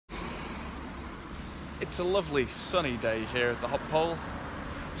It's a lovely sunny day here at the Hot Pole,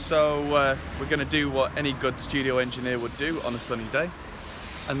 so we're going to do what any good studio engineer would do on a sunny day,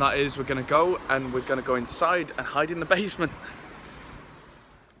 and that is we're going to go inside and hide in the basement.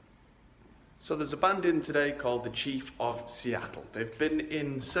 So there's a band in today called the Chief of Seattle. They've been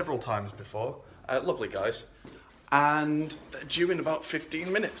in several times before, lovely guys, and they're due in about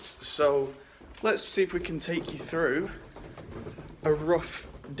 15 minutes. So let's see if we can take you through a rough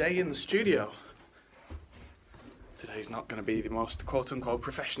day in the studio. Today's not going to be the most quote-unquote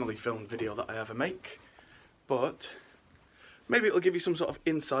professionally filmed video that I ever make, but maybe it'll give you some sort of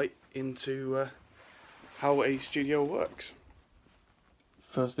insight into how a studio works.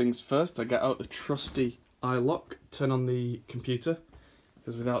 First things first, I get out the trusty iLok, turn on the computer,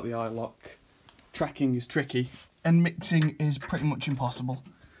 because without the iLok, tracking is tricky and mixing is pretty much impossible.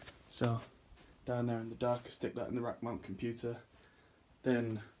 So down there in the dark, I stick that in the rack mount computer,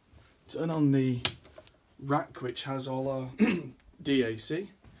 then turn on the rack which has all our DAC.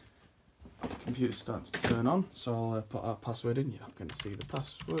 Computer starts to turn on, so I'll put our password in. You're not going to see the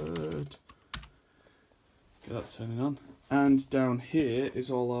password. Get that turning on. And down here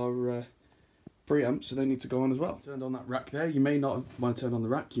is all our preamps, so they need to go on as well. Turned on that rack there. You may not want to turn on the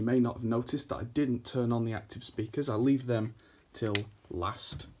rack. You may not have noticed that I didn't turn on the active speakers. I'll leave them till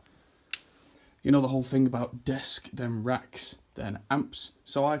last. You know the whole thing about desk, then racks, then amps.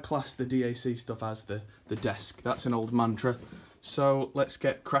 So I class the DAC stuff as the desk. That's an old mantra. So let's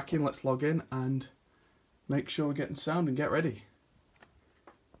get cracking, let's log in and make sure we're getting sound and get ready.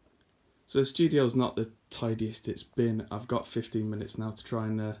 So the studio's not the tidiest it's been. I've got 15 minutes now to try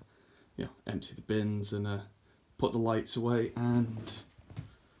and you know, empty the bins and put the lights away and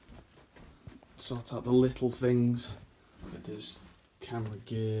sort out the little things. There's camera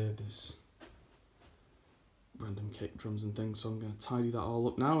gear, there's random kick drums and things, so I'm going to tidy that all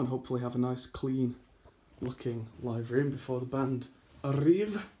up now and hopefully have a nice clean looking live room before the band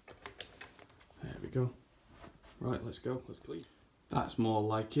arrive. There we go. Right, let's go, let's clean. That's more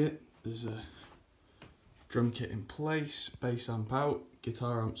like it. There's a drum kit in place, bass amp out,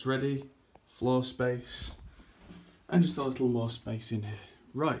 guitar amps ready, floor space, and just a little more space in here.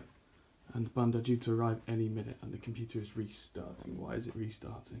 Right, and the band are due to arrive any minute and the computer is restarting. Why is it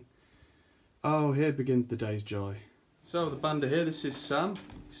restarting? Oh, here begins the day's joy. So the band are here, this is Sam,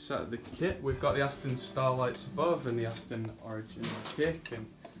 he's sat at the kit. We've got the Aston Starlights above and the Aston Origin kick and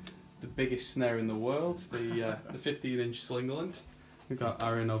the biggest snare in the world, the 15-inch Slingerland. We've got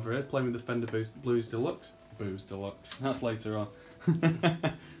Aaron over here playing with the Fender Blues Deluxe. Booze Deluxe, that's later on.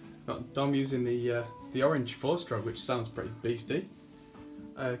 Got Dom using the orange 4-stroke, which sounds pretty beastie.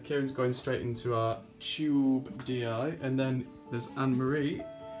 Kieran's going straight into our Tube DI, and then there's Anne-Marie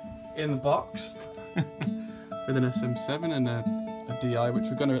in the box with an SM7 and a DI, which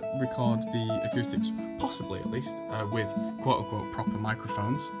we're going to record the acoustics, possibly at least, with quote-unquote proper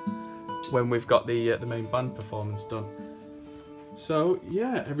microphones when we've got the main band performance done. So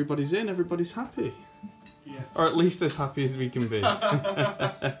yeah, everybody's in, everybody's happy. Yes. Or at least as happy as we can be.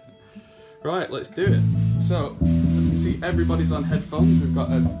 Right, let's do it. So, as you can see, everybody's on headphones. We've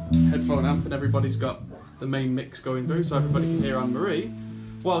got a headphone amp and everybody's got the main mix going through, so everybody can hear Anne-Marie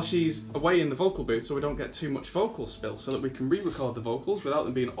while she's away in the vocal booth, so we don't get too much vocal spill, so that we can re-record the vocals without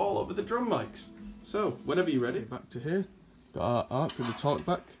them being all over the drum mics. So, whenever you're ready, back to here. Got our arc with the talk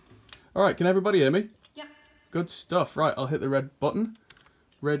back. Alright, can everybody hear me? Yep. Good stuff. Right, I'll hit the red button.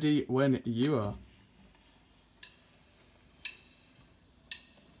 Ready when you are.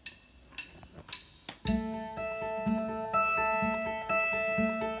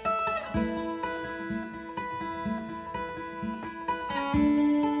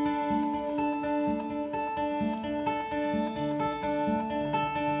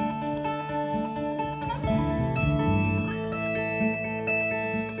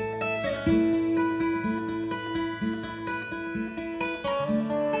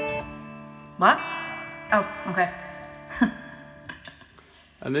 What? Oh, okay.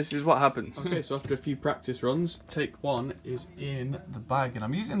 And this is what happens. Okay, so after a few practice runs, take one is in the bag, and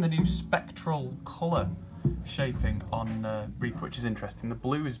I'm using the new spectral colour shaping on Reaper, which is interesting. The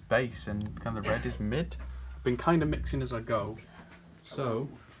blue is bass and kind of the red is mid. I've been kind of mixing as I go, so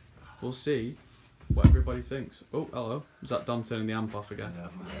we'll see what everybody thinks. Oh, hello. Is that Dom turning the amp off again?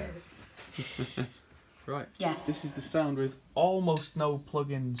 Yeah. Right. Yeah. This is the sound with almost no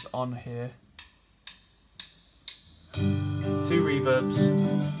plugins on here. 2 reverbs,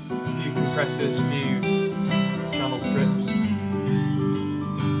 a few compressors, a few channel strips.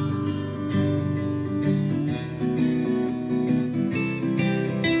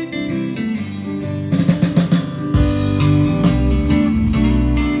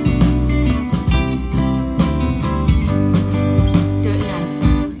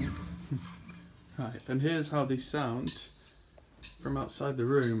 and here's how they sound from outside the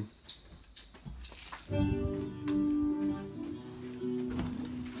room.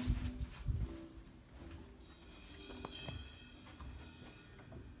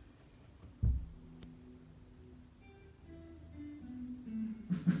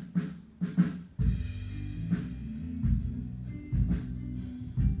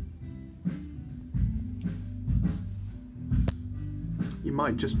 You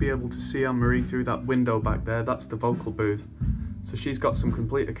might just be able to see Anne-Marie through that window back there. That's the vocal booth. So she's got some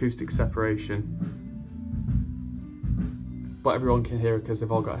complete acoustic separation. But everyone can hear her because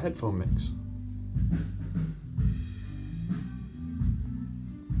they've all got a headphone mix.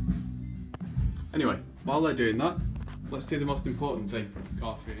 Anyway, while they're doing that, let's do the most important thing.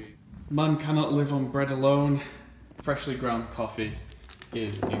 Coffee. Man cannot live on bread alone. Freshly ground coffee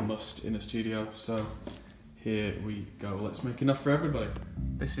is a must in a studio, so here we go. Let's make enough for everybody.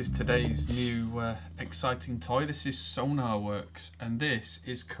 This is today's new exciting toy. This is SonarWorks, and this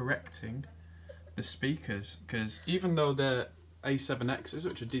is correcting the speakers, because even though they're A7Xs,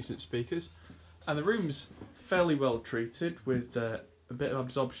 which are decent speakers, and the room's fairly well treated with a bit of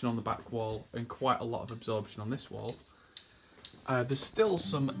absorption on the back wall and quite a lot of absorption on this wall, there's still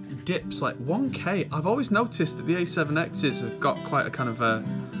some dips, like 1K. I've always noticed that the A7Xs have got quite a kind of a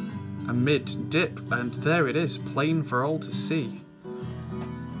mid dip, and there it is, plain for all to see.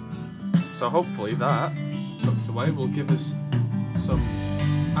 So hopefully that, tucked away, will give us some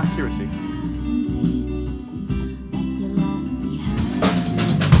accuracy.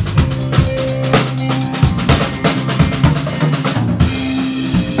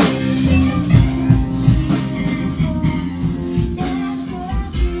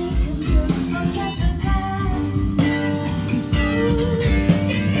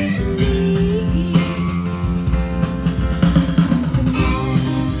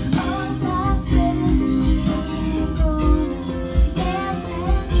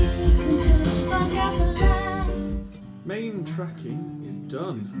 Main tracking is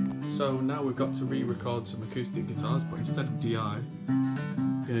done, so now we've got to re-record some acoustic guitars, but instead of DI,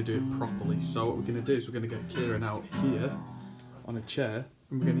 we're going to do it properly. So what we're going to do is we're going to get Kieran out here on a chair,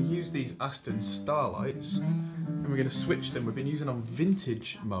 and we're going to use these Aston Starlights, and we're going to switch them. We've been using on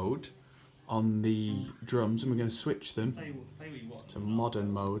vintage mode on the drums, and we're going to switch them to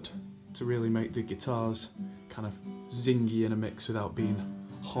modern mode to really make the guitars kind of zingy in a mix without being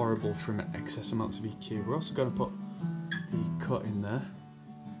horrible from excess amounts of EQ. We're also going to put the cut in there.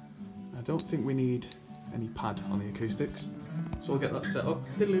 I don't think we need any pad on the acoustics, so we'll get that set up.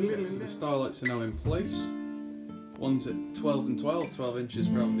 So the Starlights are now in place. One's at 12 and 12 inches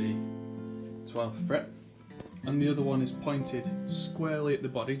from the 12th fret, and the other one is pointed squarely at the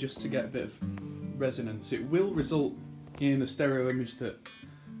body just to get a bit of resonance. It will result in a stereo image that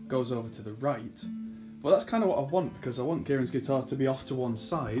goes over to the right, but that's kind of what I want, because I want Kieran's guitar to be off to one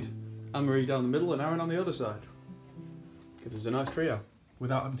side, Anne-Marie down the middle, and Aaron on the other side. Gives us a nice trio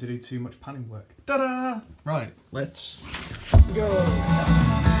without having to do too much panning work. Ta-da! Right, let's go.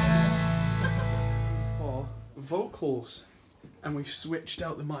 For vocals, and we've switched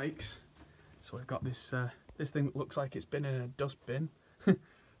out the mics, so we've got this this thing that looks like it's been in a dustbin,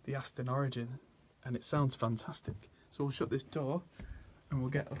 the Aston Origin, and it sounds fantastic. So we'll shut this door and we'll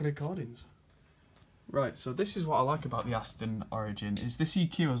get recordings. Right, so this is what I like about the Aston Origin, is this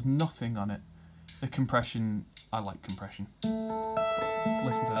EQ has nothing on it. The compression, I like compression.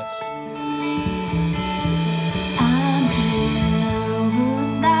 Listen to this. I'm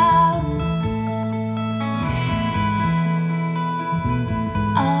here now.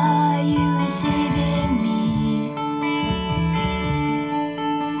 Are you receiving me?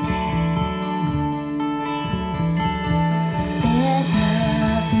 There's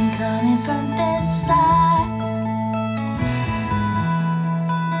nothing coming from this side,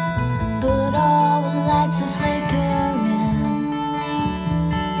 but all the lights are flickering.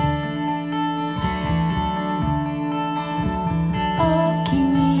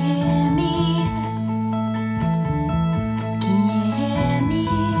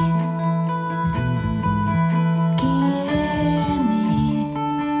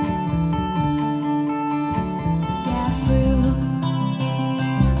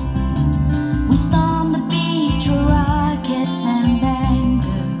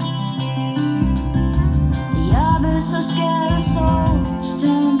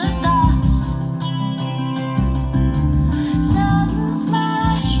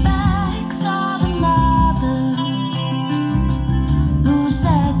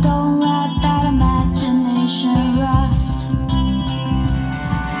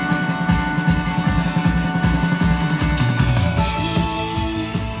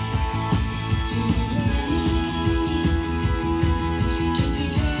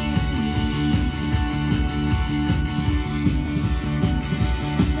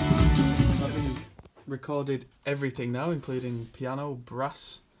 recorded everything now, including piano,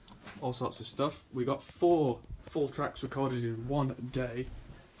 brass, all sorts of stuff. We got 4 full tracks recorded in one day,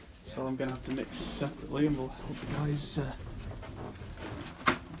 so I'm going to have to mix it separately, and we'll help the guys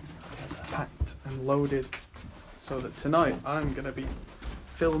get packed and loaded, so that tonight I'm going to be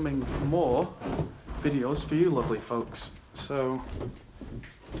filming more videos for you lovely folks. So,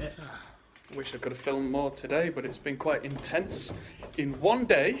 yes. Wish I could have filmed more today, but it's been quite intense. In one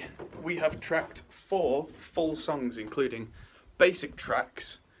day, we have tracked 4 full songs, including basic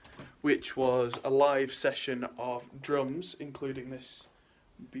tracks, which was a live session of drums, including this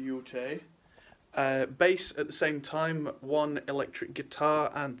beauty, bass at the same time, 1 electric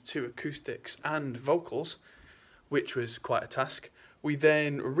guitar and 2 acoustics and vocals, which was quite a task. We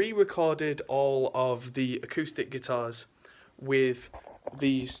then re-recorded all of the acoustic guitars with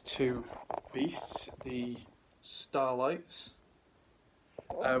these 2 beasts, the Starlights.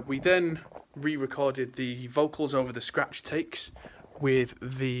 We then re-recorded the vocals over the scratch takes with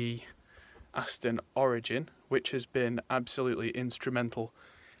the Aston Origin, which has been absolutely instrumental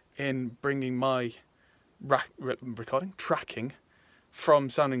in bringing my tracking from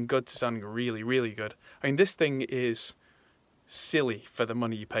sounding good to sounding really, really good. I mean, this thing is silly for the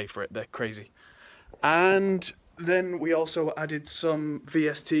money you pay for it. They're crazy. And then we also added some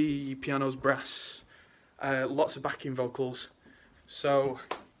VST, pianos, brass, lots of backing vocals. So,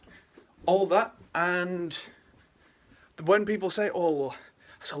 all that, and when people say, oh, well,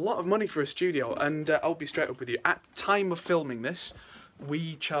 that's a lot of money for a studio, and I'll be straight up with you. At time of filming this,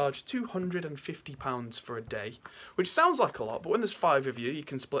 we charge £250 for a day, which sounds like a lot, but when there's 5 of you, you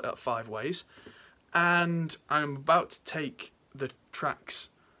can split up 5 ways. And I'm about to take the tracks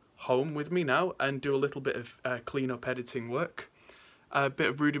home with me now and do a little bit of clean-up editing work, a bit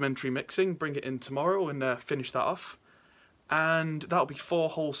of rudimentary mixing, bring it in tomorrow and finish that off. And that'll be 4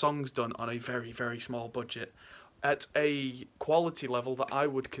 whole songs done on a very, very small budget at a quality level that I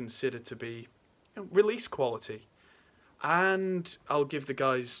would consider to be, you know, release quality. And I'll give the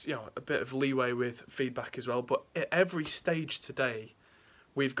guys, you know, a bit of leeway with feedback as well. But at every stage today,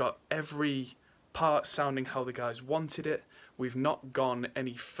 we've got every part sounding how the guys wanted it. We've not gone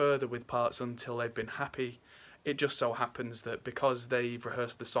any further with parts until they've been happy. It just so happens that because they've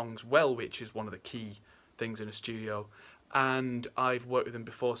rehearsed the songs well, which is one of the key things in a studio, and I've worked with them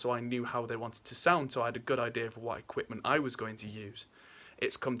before, so I knew how they wanted to sound, so I had a good idea of what equipment I was going to use.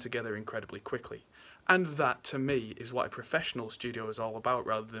 It's come together incredibly quickly. And that, to me, is what a professional studio is all about,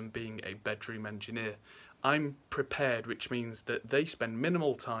 rather than being a bedroom engineer. I'm prepared, which means that they spend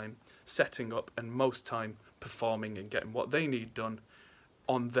minimal time setting up and most time performing and getting what they need done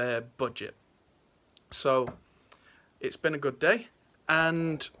on their budget. So, it's been a good day,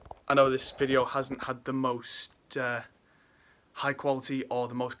 and I know this video hasn't had the most high quality or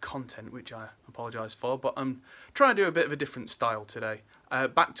the most content, which I apologise for, but I'm trying to do a bit of a different style today.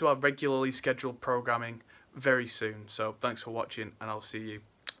 Back to our regularly scheduled programming very soon, so thanks for watching, and I'll see you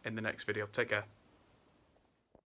in the next video. Take care.